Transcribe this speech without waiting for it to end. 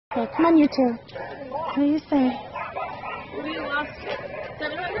Okay, come on, you two. What do you say? We lost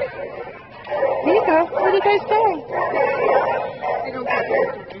 700? There you go. What do you guys say? I don't think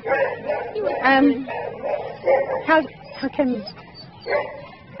How come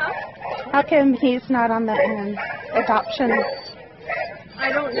Huh? how come he's not on the adoption?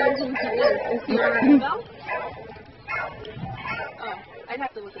 I don't know who he is. Is he on the bell? Oh, I'd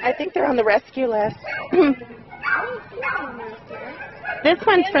have to look at I think they're on the rescue list. it. This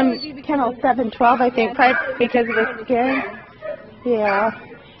one's from kennel 712, I think, probably because of his skin. Yeah.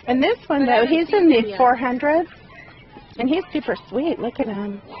 And this one, though, he's in the 400s, and he's super sweet. Look at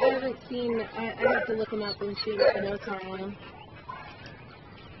him. I haven't seen, I'd have to look him up and see what the notes are on him.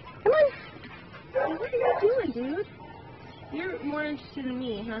 Come on. What are you doing, dude? You're more interested in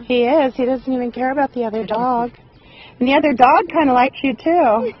me, huh? He is. He doesn't even care about the other dog. And the other dog kind of likes you,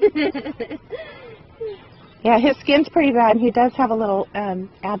 too. Yeah, his skin's pretty bad. He does have a little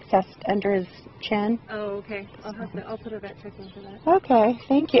abscess under his chin. Oh, okay. I'll put a vet check in for that. Okay,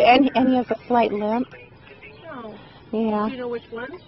 thank you. And he has a slight limp. Oh. Yeah. Do you know which one?